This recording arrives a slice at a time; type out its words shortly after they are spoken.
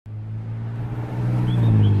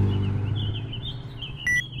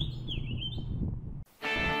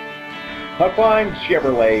Huffines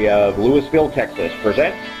Chevrolet of Louisville, Texas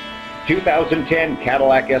presents 2010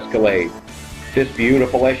 Cadillac Escalade. This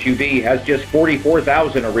beautiful SUV has just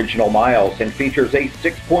 44,000 original miles and features a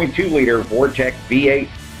 6.2-liter Vortec V8.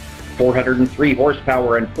 403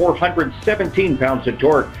 horsepower and 417 pounds of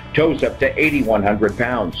torque, tows up to 8,100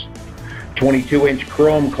 pounds. 22-inch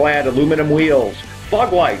chrome-clad aluminum wheels,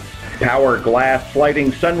 fog lights, power glass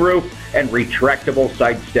sliding sunroof, and retractable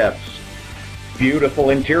side steps. Beautiful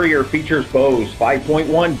interior features Bose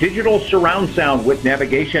 5.1 digital surround sound with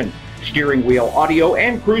navigation, steering wheel audio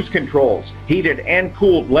and cruise controls, heated and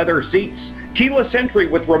cooled leather seats, keyless entry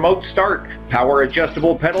with remote start, power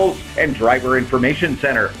adjustable pedals, and driver information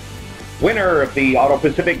center. Winner of the Auto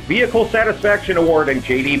Pacific Vehicle Satisfaction Award and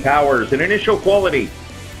J.D. Powers in Initial Quality.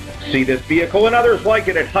 See this vehicle and others like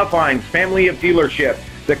it at Huffines Family of Dealership,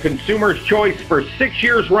 the consumer's choice for 6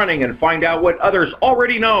 years running, and find out what others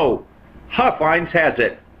already know. Huffines has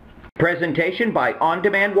it. Presentation by On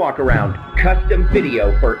Demand Walkaround. Custom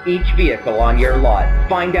video for each vehicle on your lot.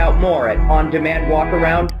 Find out more at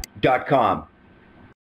ondemandwalkaround.com.